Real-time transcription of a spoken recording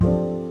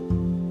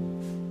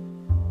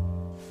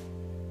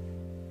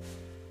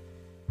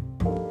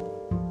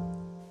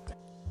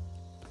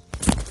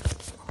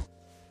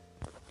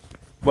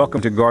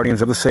Welcome to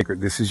Guardians of the Sacred.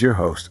 This is your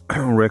host,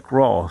 Rick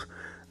Rawls.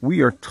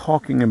 We are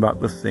talking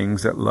about the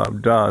things that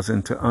love does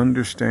and to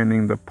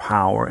understanding the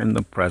power and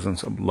the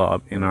presence of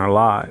love in our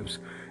lives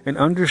and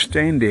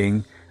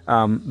understanding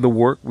the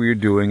work we are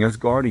doing as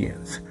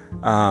guardians.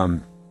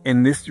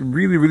 And this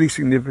really, really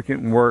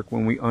significant work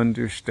when we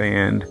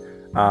understand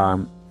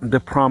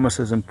the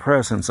promises and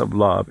presence of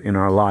love in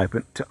our life,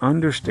 and to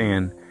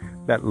understand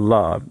that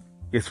love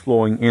is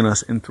flowing in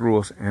us and through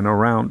us and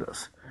around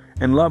us.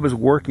 And love is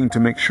working to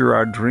make sure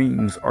our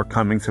dreams are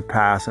coming to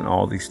pass and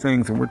all these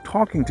things. And we're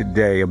talking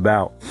today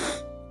about,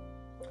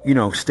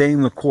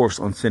 staying the course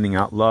on sending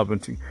out love,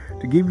 and to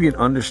give you an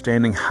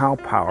understanding how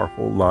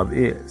powerful love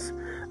is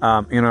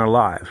in our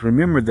lives.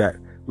 Remember that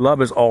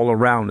love is all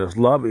around us.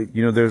 Love,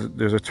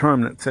 there's a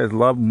term that says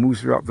love moves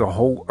throughout the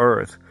whole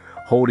earth,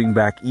 holding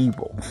back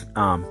evil.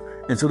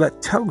 And so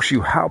that tells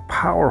you how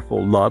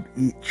powerful love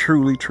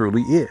truly,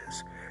 truly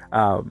is.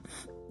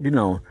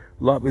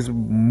 Love is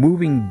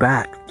moving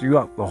back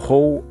throughout the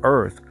whole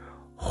earth,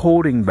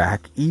 holding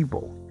back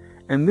evil.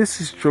 And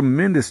this is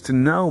tremendous to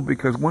know,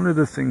 because one of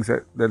the things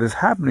that is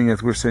happening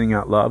as we're sending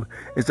out love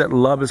is that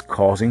love is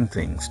causing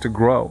things to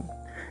grow.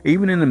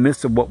 Even in the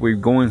midst of what we're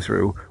going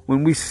through,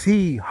 when we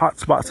see hot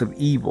spots of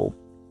evil,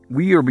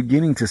 we are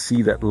beginning to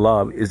see that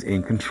love is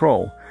in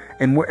control.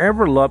 And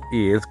wherever love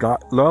is,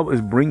 love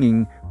is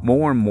bringing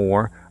more and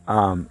more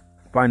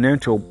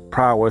financial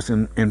prowess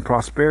and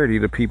prosperity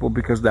to people,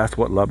 because that's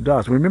what love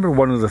does. Remember,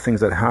 one of the things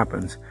that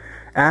happens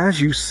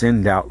as you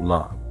send out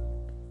love,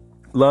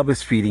 love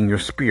is feeding your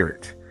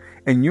spirit,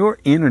 and your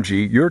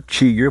energy, your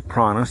chi, your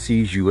prana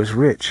sees you as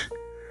rich.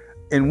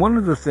 And one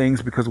of the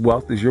things, because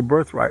wealth is your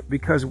birthright,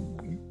 because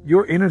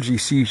your energy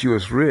sees you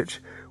as rich,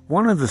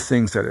 one of the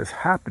things that is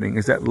happening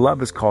is that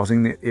love is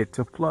causing it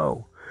to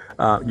flow,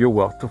 your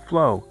wealth to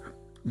flow.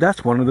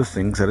 That's one of the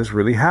things that is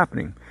really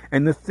happening.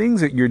 And the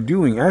things that you're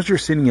doing as you're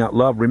sending out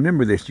love,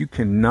 remember this: you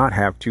cannot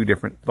have two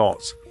different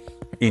thoughts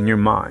in your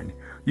mind.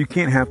 You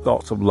can't have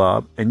thoughts of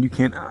love and you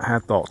can't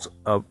have thoughts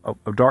of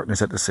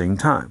darkness at the same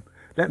time.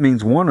 That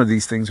means one of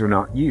these things are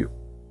not you.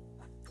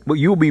 But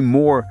you'll be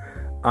more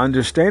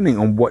understanding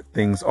on what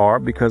things are,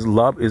 because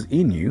love is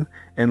in you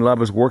and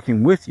love is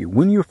working with you.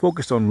 When you're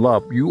focused on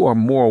love, you are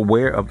more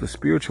aware of the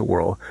spiritual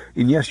world.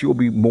 And yes, you'll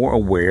be more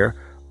aware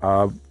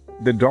of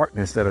the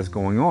darkness that is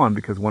going on,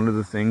 because one of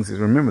the things is,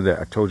 remember that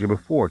I told you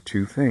before,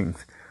 two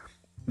things: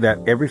 that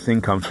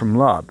everything comes from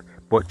love.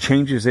 What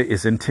changes it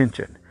is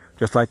intention.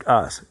 Just like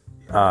us,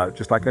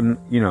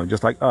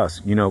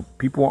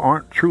 people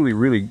aren't truly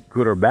really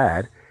good or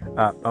bad.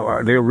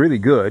 Or they're really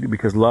good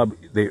because love,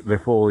 they're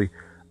fully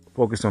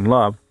focused on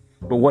love.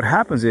 But what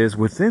happens is,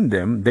 within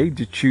them, they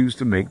choose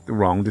to make the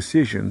wrong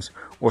decisions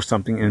or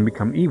something and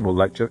become evil.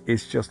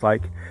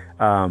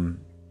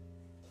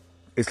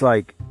 It's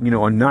like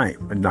a knife.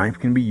 A knife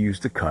can be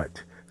used to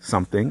cut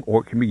something,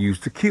 or it can be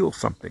used to kill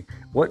something.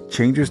 What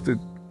changes the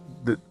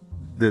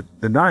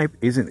knife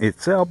isn't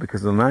itself,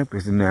 because the knife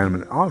is an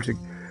inanimate object.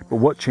 But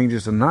what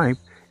changes the knife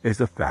is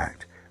the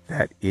fact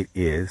that it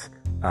is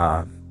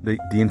the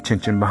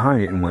intention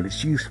behind it and what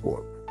it's used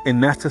for.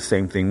 And that's the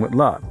same thing with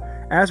love.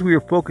 As we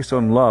are focused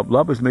on love,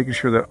 love is making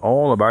sure that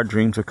all of our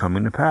dreams are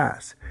coming to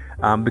pass,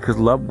 because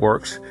love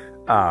works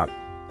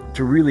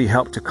to really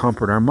help to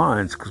comfort our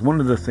minds. Because one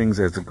of the things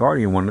as a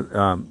guardian,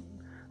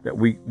 that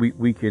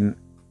we can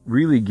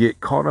really get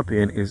caught up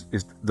in is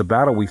the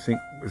battle we think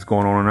is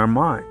going on in our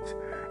minds.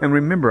 And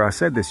remember, I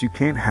said this: you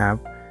can't have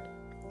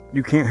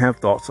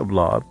thoughts of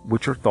love,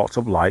 which are thoughts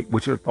of light,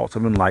 which are thoughts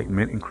of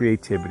enlightenment and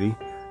creativity,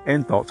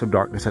 and thoughts of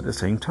darkness at the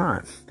same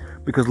time.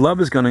 Because love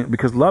is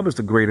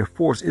the greater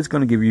force. It's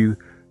going to give you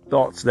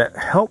thoughts that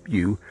help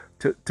you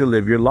to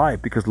live your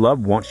life, because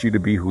love wants you to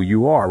be who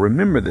you are.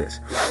 Remember this: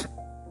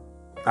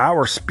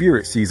 our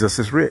spirit sees us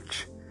as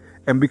rich.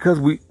 And because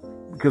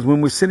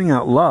when we're sending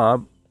out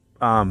love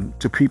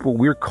to people,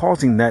 we're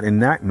causing that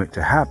enactment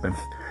to happen.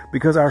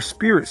 Because our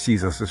spirit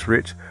sees us as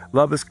rich,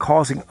 love is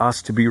causing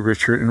us to be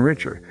richer and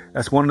richer.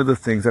 That's one of the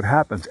things that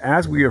happens.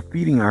 As we are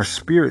feeding our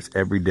spirits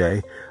every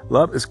day,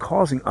 love is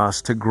causing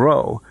us to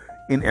grow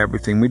in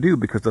everything we do,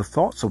 because the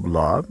thoughts of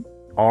love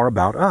are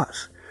about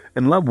us.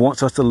 And love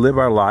wants us to live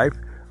our life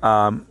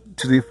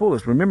to the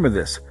fullest. Remember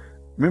this.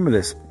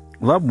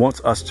 Love wants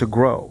us to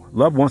grow.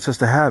 Love wants us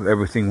to have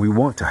everything we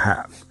want to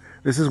have.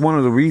 This is one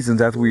of the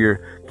reasons, as we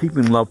are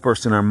keeping love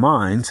first in our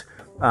minds,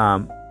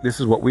 this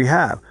is what we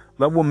have.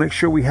 Love will make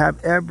sure we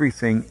have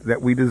everything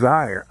that we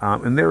desire.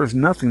 And there is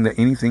nothing that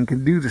anything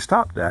can do to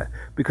stop that,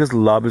 because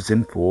love is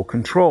in full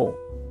control.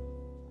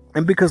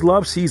 And because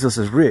love sees us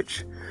as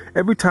rich,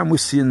 every time we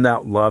send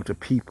out love to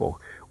people,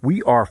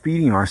 we are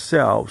feeding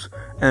ourselves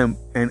and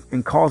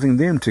causing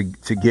them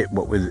to get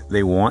what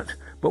they want.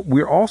 But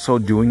we're also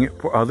doing it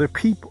for other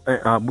people.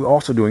 We're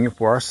also doing it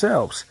for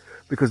ourselves,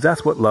 because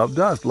that's what love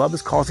does. Love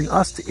is causing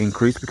us to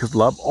increase, because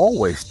love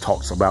always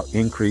talks about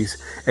increase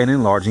and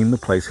enlarging the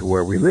place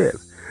where we live.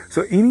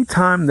 So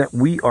anytime that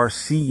we are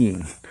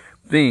seeing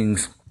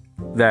things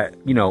that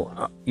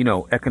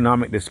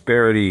economic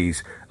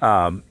disparities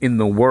in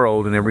the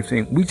world and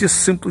everything, we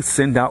just simply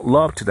send out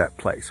love to that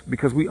place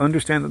because we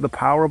understand that the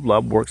power of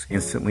love works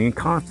instantly and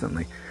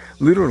constantly.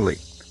 Literally,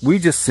 we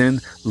just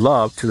send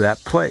love to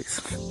that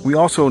place. We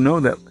also know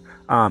that,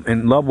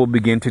 and love will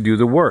begin to do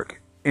the work,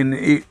 and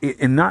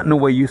not in the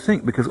way you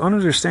think. Because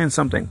understand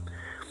something,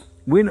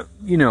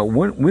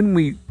 when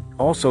we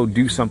also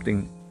do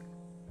something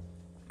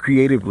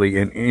creatively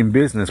in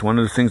business, one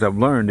of the things I've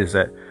learned is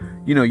that,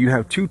 you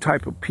have two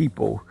type of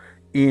people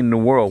in the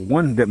world.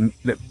 One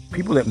that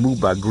people that move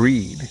by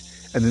greed,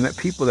 and then that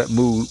people that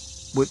move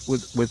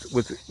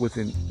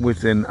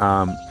with an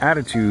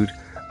attitude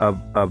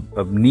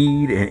of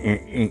need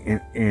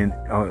and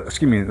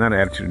excuse me, not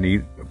attitude of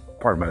need,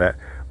 pardon me that,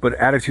 but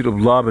attitude of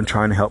love and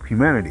trying to help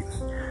humanity.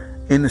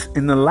 In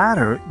the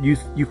latter, you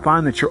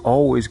find that you're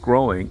always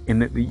growing,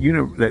 and that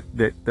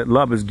that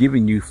love is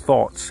giving you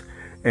thoughts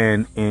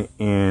and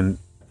giving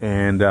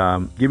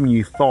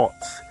you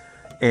thoughts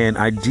and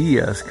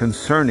ideas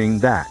concerning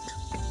that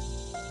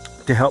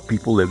to help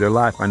people live their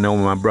life. I know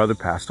when my brother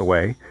passed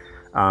away,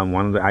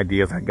 one of the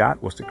ideas I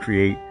got was to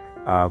create,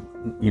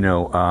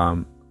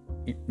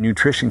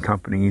 nutrition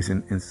companies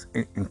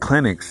and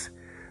clinics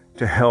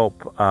to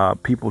help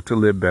people to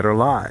live better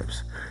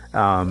lives.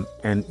 And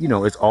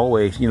it's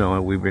always,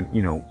 we've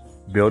been,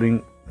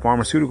 building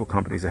pharmaceutical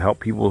companies to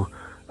help people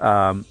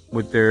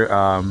with their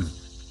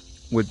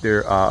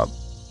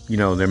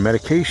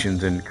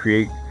medications, and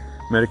create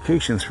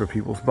medications for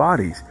people's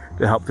bodies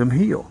to help them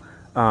heal.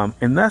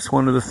 And that's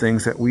one of the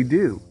things that we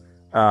do.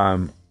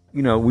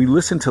 We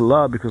listen to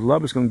love because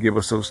love is going to give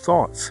us those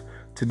thoughts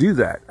to do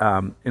that.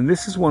 And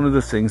this is one of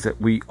the things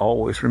that we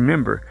always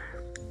remember.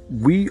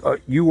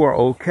 You are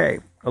okay.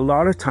 A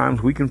lot of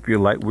times we can feel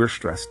like we're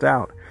stressed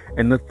out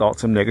and the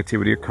thoughts of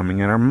negativity are coming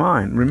in our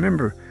mind.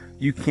 Remember,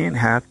 you can't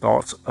have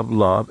thoughts of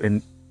love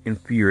and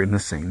fear in the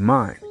same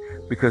mind,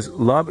 because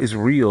love is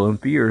real and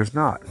fear is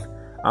not.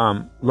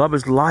 Love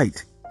is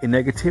light and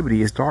negativity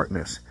is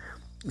darkness.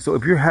 So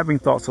if you're having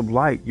thoughts of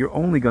light, you're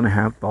only going to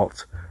have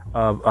thoughts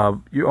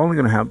of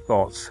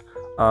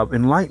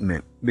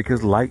enlightenment,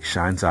 because light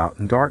shines out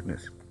in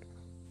darkness.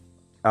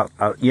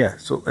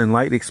 So, and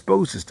light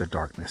exposes the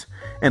darkness,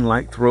 and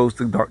light throws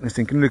the darkness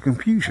into the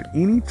confusion.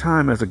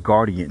 Anytime as a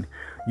guardian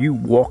you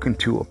walk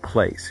into a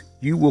place,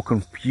 you will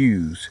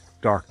confuse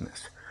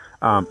darkness.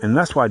 And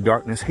that's why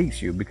darkness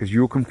hates you, because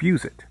you will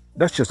confuse it.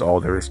 That's just all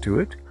there is to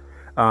it.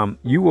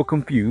 You will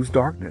confuse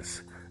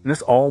darkness. And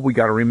that's all we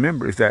got to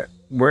remember, is that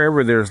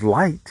wherever there's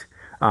light,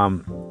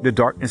 the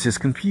darkness is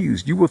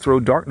confused. You will throw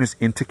darkness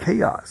into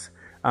chaos.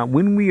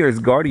 When we as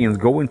guardians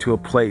go into a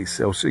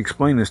place, I was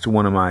explaining this to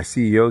one of my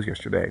CEOs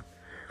yesterday.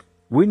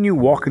 When you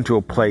walk into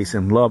a place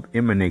and love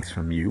emanates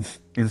from you,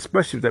 and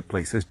especially if that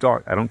place is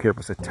dark, I don't care if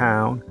it's a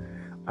town,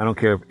 I don't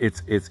care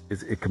if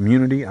it's a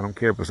community, I don't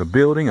care if it's a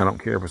building, I don't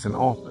care if it's an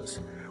office.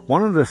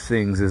 One of the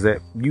things is that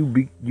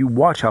you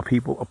watch how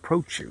people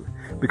approach you,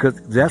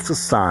 because that's a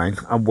sign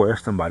of where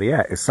somebody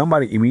at. If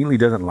somebody immediately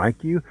doesn't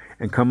like you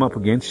and come up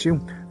against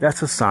you,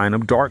 that's a sign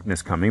of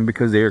darkness coming,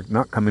 because they're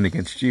not coming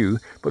against you,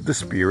 but the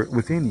spirit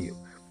within you.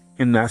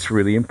 And that's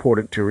really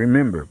important to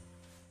remember.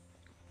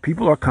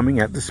 People are coming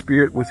at the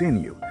spirit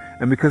within you.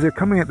 And because they're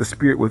coming at the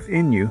spirit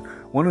within you,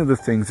 one of the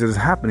things that is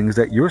happening is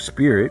that your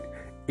spirit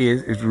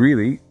is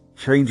really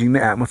changing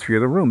the atmosphere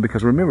of the room.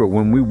 Because remember,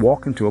 when we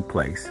walk into a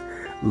place,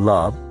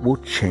 love will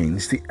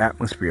change the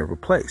atmosphere of a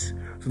place.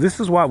 So this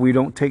is why we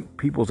don't take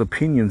people's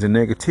opinions and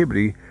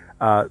negativity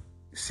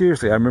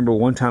seriously. I remember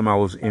one time I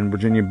was in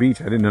Virginia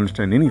Beach. I didn't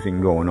understand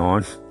anything going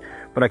on,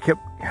 but I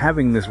kept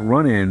having this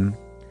run-in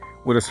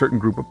with a certain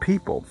group of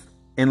people.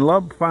 And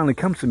love finally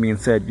comes to me and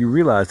said, you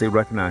realize they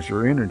recognize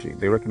your energy.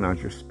 They recognize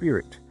your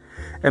spirit.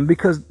 And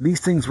because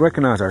these things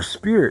recognize our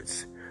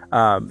spirits,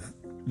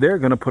 they're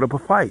going to put up a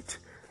fight.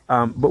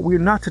 But we're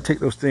not to take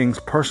those things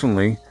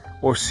personally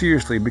or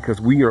seriously, because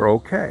we are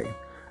okay.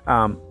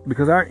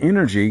 Because our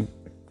energy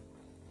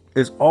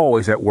is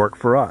always at work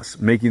for us,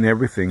 making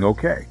everything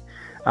okay.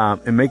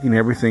 And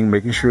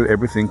making sure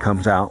everything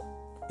comes out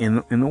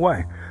in the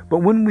way. But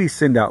when we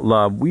send out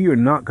love, we are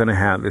not going to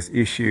have this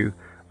issue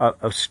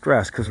of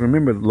stress, because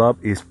remember, love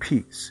is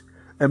peace.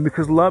 And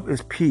because love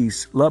is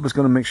peace, love is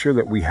going to make sure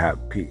that we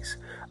have peace.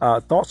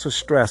 Thoughts of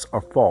stress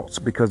are false,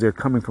 because they're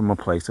coming from a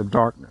place of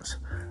darkness.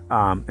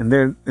 And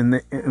they're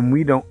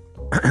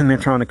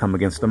trying to come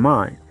against the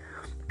mind.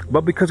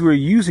 But because we're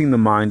using the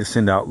mind to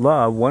send out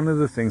love, one of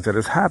the things that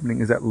is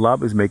happening is that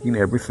love is making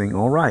everything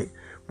all right.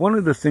 One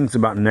of the things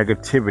about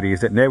negativity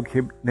is that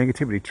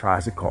negativity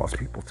tries to cause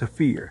people to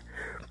fear.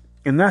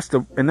 And that's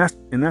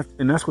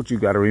what you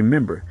got to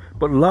remember.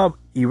 But love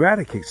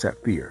eradicates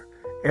that fear.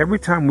 Every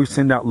time we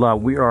send out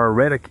love, we are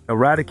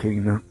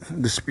eradicating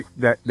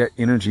that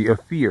energy of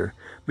fear,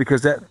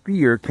 because that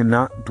fear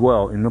cannot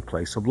dwell in the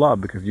place of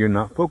love, because you're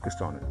not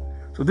focused on it.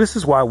 So this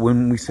is why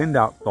when we send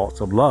out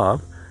thoughts of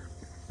love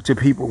to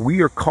people,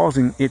 we are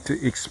causing it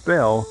to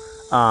expel.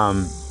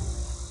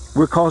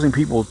 We're causing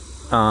people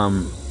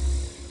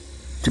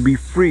to be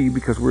free,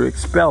 because we're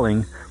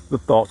expelling the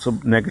thoughts of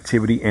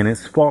negativity and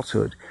its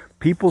falsehood.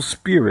 people's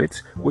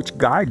spirits, which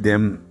guide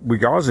them,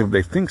 regardless if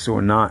they think so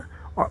or not,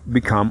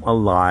 become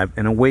alive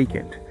and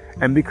awakened.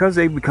 And because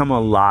they become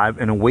alive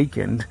and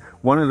awakened,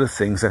 one of the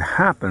things that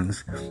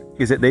happens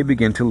is that they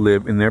begin to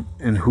live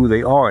in who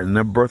they are, in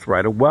their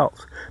birthright of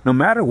wealth. No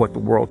matter what the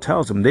world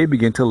tells them, they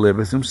begin to live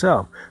as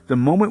themselves. The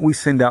moment we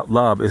send out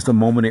love is the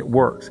moment it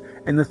works.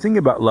 And the thing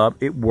about love,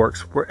 it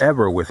works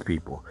forever with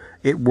people.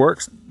 It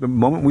works the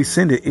moment we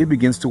send it, it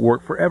begins to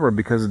work forever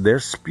because their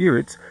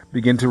spirits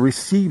begin to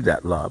receive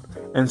that love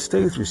and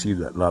stays receive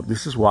that love.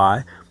 This is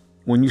why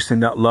when you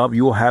send out love,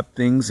 you will have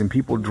things and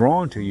people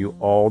drawn to you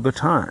all the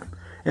time.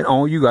 And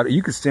all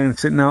you could stand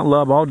sitting out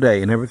love all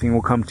day and everything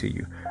will come to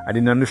you. I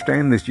didn't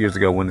understand this years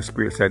ago when the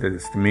Spirit said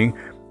this to me,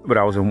 but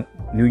I was in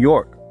New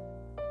York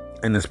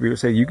and the Spirit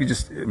said,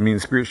 the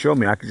Spirit showed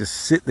me I could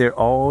just sit there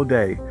all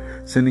day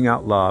sending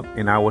out love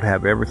and I would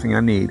have everything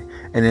I need.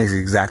 And that's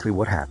exactly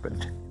what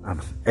happened.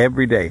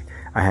 Every day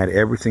I had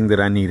everything that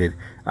I needed.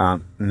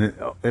 And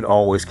it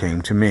always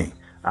came to me.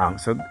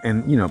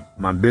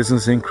 My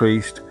business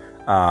increased.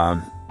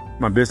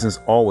 My business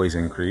always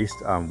increased.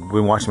 We've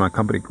been watching my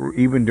company grow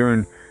even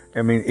during,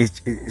 it's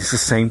the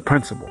same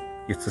principle.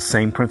 It's the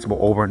same principle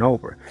over and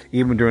over.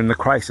 Even during the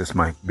crisis,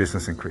 my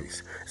business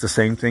increased. It's the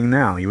same thing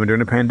now. Even during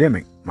the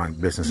pandemic, my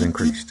business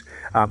increased.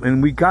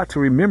 And we got to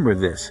remember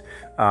this.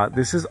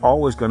 This is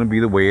always going to be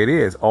the way it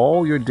is.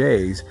 All your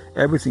days,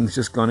 everything's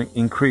just going to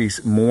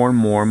increase more and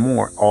more and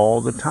more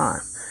all the time.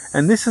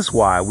 And this is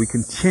why we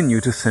continue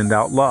to send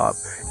out love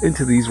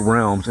into these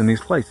realms and these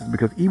places,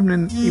 because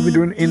even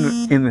during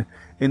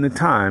in the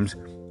times,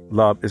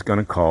 love is going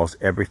to cause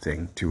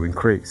everything to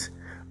increase.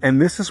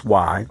 And this is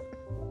why,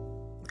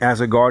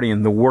 as a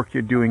guardian, the work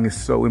you're doing is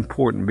so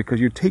important, because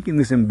you're taking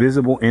this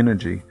invisible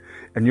energy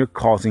and you're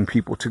causing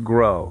people to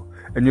grow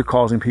and you're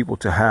causing people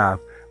to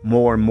have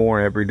more and more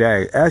every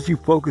day. As you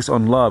focus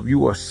on love,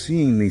 you are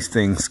seeing these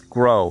things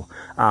grow,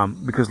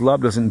 because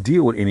love doesn't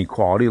deal with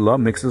inequality. Love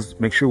makes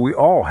sure we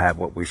all have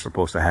what we're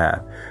supposed to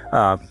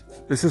have.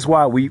 This is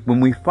why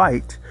when we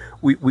fight,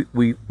 we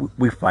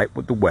fight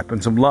with the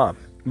weapons of love,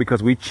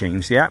 because we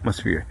change the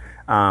atmosphere.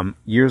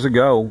 Years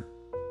ago,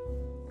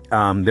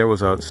 there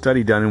was a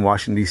study done in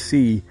Washington,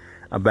 D.C.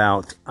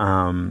 about,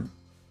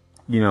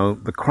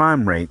 the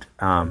crime rate.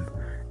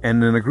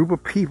 And then a group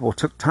of people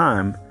took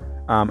time,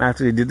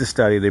 after they did the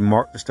study, they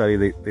marked the study,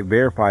 they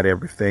verified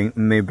everything,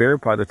 and they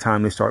verified the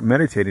time they start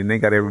meditating. They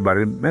got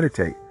everybody to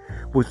meditate.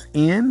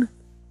 Within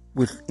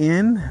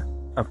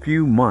a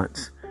few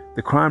months,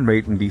 the crime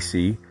rate in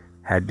D.C.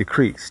 had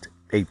decreased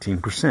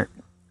 18%.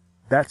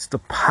 That's the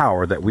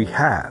power that we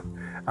have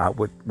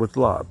with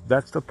love.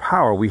 That's the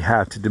power we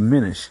have to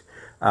diminish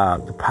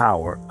the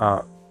power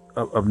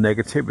of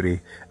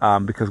negativity,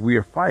 because we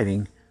are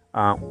fighting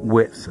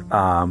with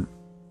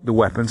the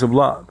weapons of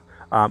love.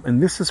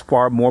 And this is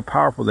far more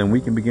powerful than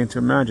we can begin to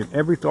imagine.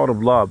 Every thought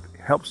of love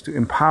helps to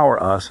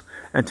empower us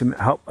and to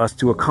help us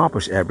to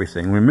accomplish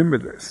everything. Remember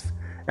this.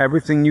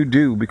 Everything you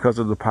do because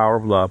of the power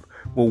of love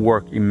will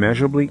work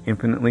immeasurably,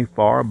 infinitely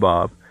far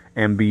above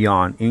and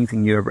beyond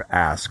anything you ever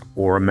ask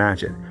or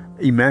imagine.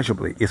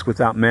 Immeasurably, it's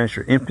without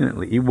measure.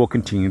 Infinitely, it will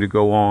continue to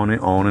go on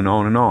and on and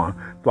on and on,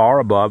 far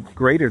above,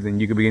 greater than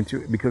you could begin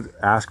to because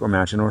ask or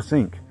imagine or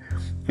think.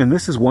 And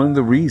this is one of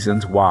the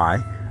reasons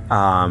why,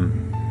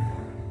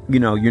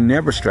 you're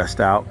never stressed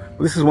out.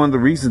 This is one of the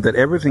reasons that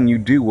everything you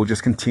do will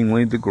just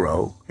continually to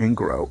grow and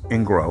grow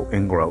and grow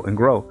and grow and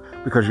grow,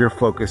 because you're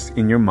focused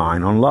in your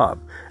mind on love.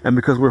 And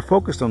because we're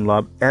focused on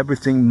love,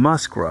 everything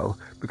must grow,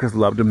 because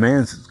love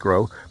demands it to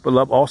grow. But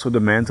love also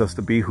demands us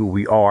to be who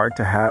we are,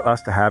 to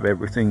have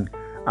everything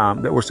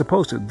that we're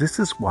supposed to. This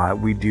is why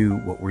we do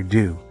what we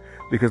do,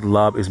 because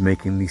love is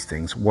making these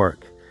things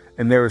work.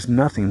 And there is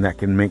nothing that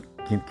can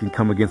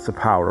come against the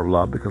power of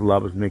love, because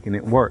love is making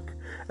it work.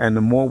 And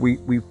the more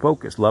we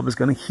focus, love is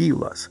going to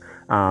heal us.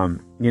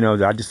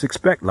 I just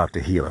expect love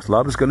to heal us.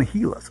 Love is going to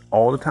heal us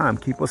all the time,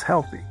 keep us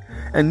healthy.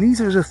 And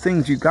these are the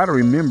things you got to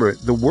remember.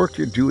 The work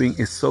you're doing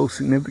is so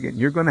significant.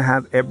 You're going to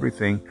have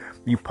everything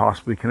you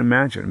possibly can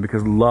imagine,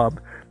 because love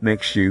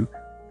makes it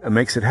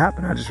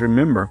happen. I just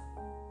remember,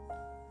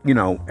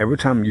 every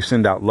time you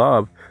send out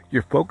love,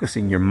 you're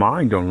focusing your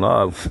mind on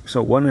love.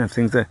 So one of the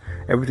things that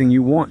everything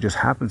you want just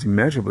happens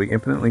immeasurably,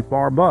 infinitely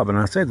far above. And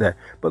I said that,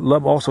 but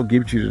love also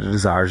gives you the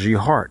desires of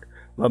your heart.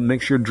 Love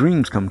makes your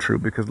dreams come true,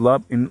 because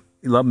love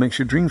makes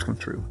your dreams come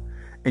true.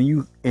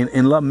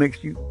 And love makes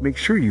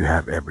sure you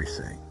have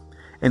everything.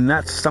 And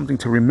that's something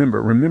to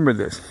remember. Remember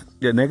this,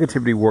 that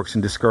negativity works in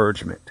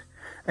discouragement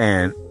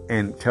and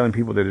telling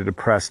people that they're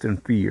depressed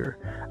and fear,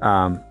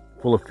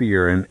 full of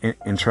fear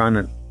and trying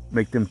to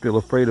make them feel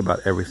afraid about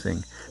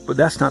everything. But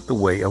that's not the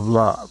way of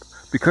love.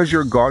 Because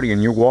you're a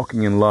guardian, you're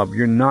walking in love.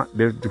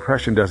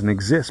 Depression doesn't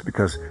exist,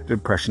 because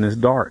depression is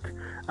dark.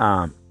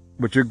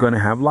 But you're going to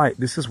have light.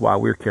 This is why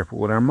we're careful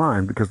with our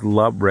mind, because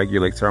love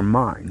regulates our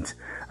minds.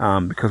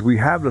 Because we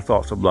have the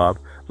thoughts of love.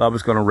 Love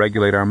is going to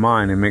regulate our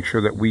mind and make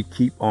sure that we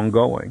keep on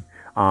going.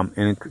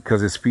 And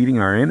because it's feeding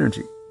our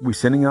energy. We're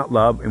sending out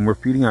love and we're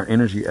feeding our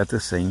energy at the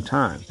same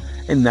time.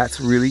 And that's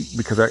really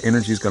because our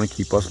energy is going to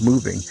keep us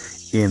moving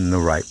in the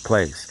right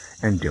place.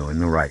 and doing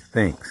the right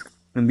things.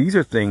 And these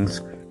are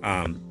things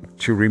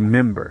to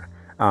remember.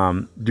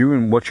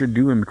 Doing what you're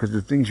doing, because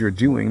the things you're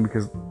doing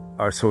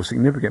are so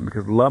significant,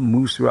 because love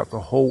moves throughout the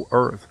whole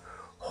earth,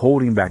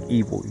 holding back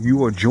evil.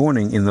 You are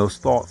joining in those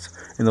thoughts,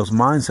 in those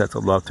mindsets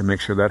of love to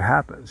make sure that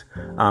happens.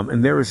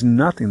 And there is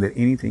nothing that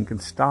anything can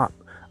stop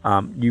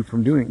you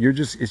from doing.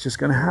 It's just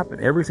going to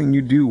happen. Everything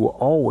you do will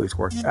always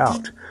work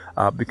out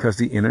because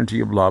the energy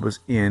of love is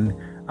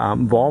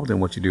involved in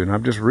what you do. And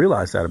I've just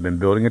realized that. I've been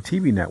building a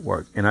TV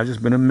network, and I've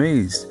just been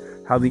amazed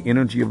how the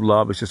energy of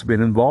love has just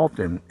been involved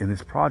in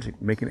this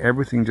project, making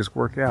everything just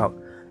work out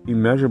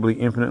immeasurably,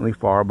 infinitely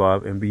far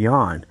above and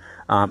beyond,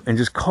 and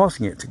just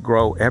causing it to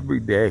grow every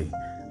day,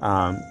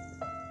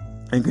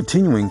 and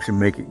continuing to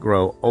make it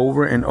grow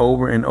over and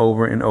over and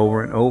over and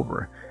over and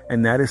over.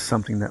 And that is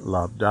something that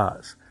love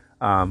does.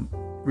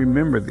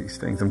 Remember these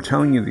things. I'm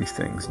telling you these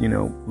things.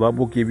 Love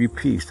will give you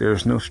peace.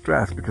 There's no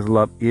stress, because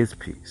love is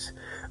peace.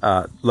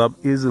 Love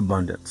is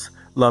abundance.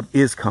 Love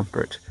is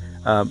comfort.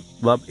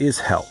 Love is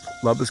health.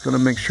 Love is going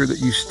to make sure that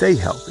you stay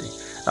healthy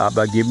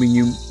by giving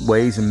you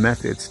ways and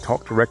methods.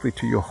 Talk directly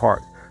to your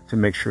heart to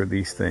make sure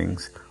these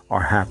things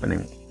are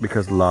happening,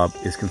 because love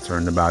is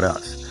concerned about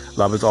us.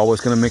 Love is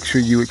always going to make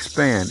sure you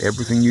expand.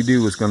 Everything you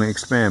do is going to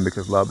expand,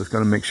 because love is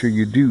going to make sure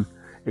you do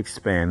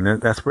expand.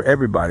 That's for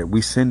everybody.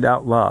 We send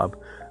out love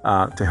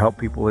to help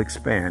people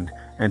expand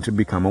and to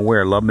become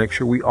aware. Love makes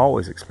sure we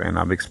always expand.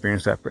 I've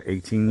experienced that for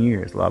 18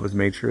 years. Love has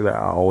made sure that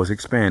I always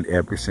expand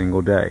every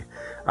single day.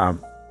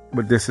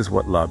 But this is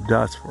what love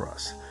does for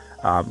us.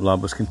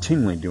 Love is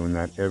continually doing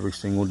that every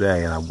single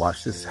day, and I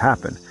watched this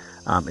happen.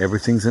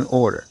 Everything's in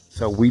order.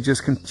 So we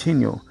just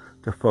continue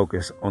to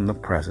focus on the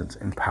presence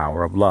and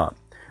power of love.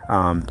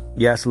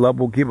 Yes, love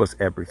will give us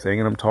everything,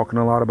 and I'm talking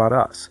a lot about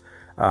us.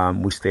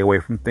 We stay away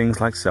from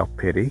things like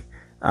self-pity,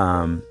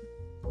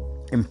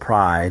 and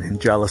pride and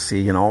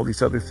jealousy and all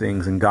these other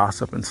things, and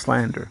gossip and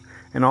slander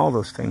and all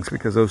those things,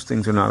 because those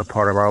things are not a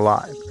part of our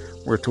life.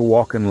 We're to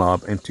walk in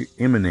love and to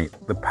emanate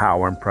the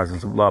power and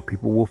presence of love.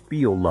 People will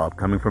feel love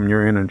coming from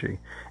your energy,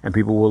 and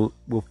people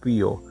will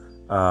feel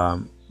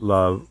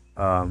love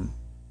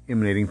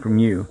emanating from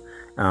you.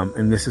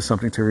 And this is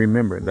something to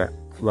remember, that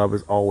love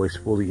is always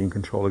fully in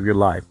control of your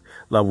life.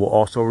 Love will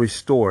also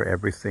restore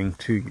everything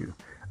to you.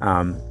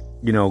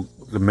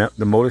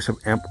 The motives of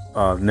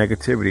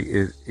negativity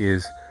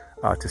is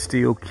to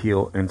steal,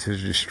 kill, and to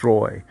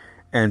destroy,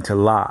 and to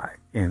lie.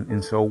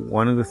 And so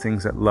one of the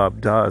things that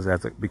love does,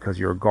 because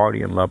you're a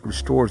guardian, love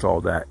restores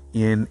all that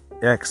in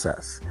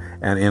excess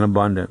and in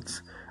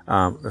abundance.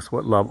 That's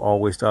what love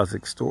always does.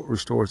 It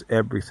restores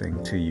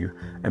everything to you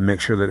and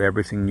makes sure that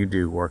everything you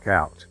do work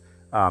out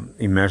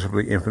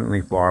immeasurably,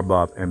 infinitely far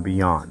above and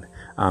beyond.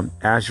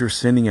 As you're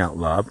sending out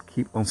love,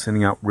 keep on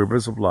sending out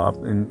rivers of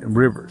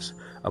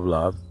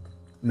love,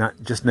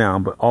 not just now,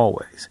 but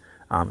always.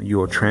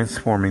 You are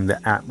transforming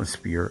the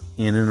atmosphere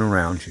in and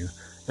around you,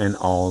 and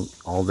all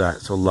that.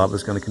 So love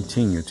is going to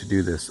continue to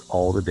do this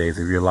all the days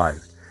of your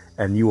life.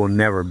 And you will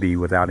never be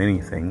without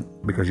anything,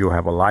 because you'll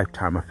have a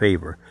lifetime of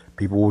favor.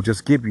 People will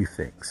just give you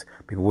things.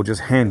 People will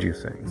just hand you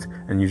things,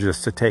 and you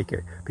just to take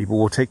it. People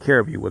will take care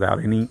of you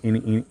without any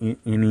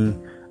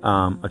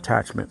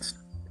attachments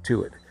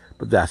to it.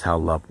 But that's how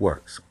love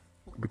works,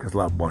 because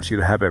love wants you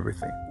to have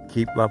everything.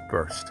 Keep love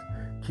first.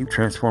 Keep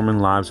transforming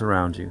lives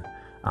around you,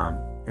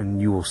 and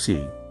you will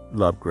see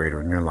love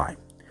greater in your life.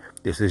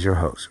 This is your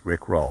host,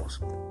 Rick Rawls,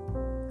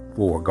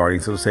 for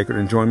Guardians of the Sacred.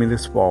 And join me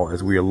this fall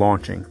as we are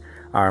launching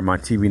my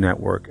TV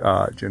network,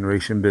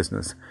 Generation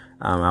Business.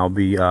 I'll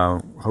be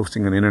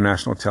hosting an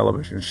international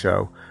television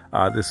show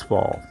this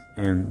fall.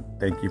 And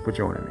thank you for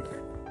joining me.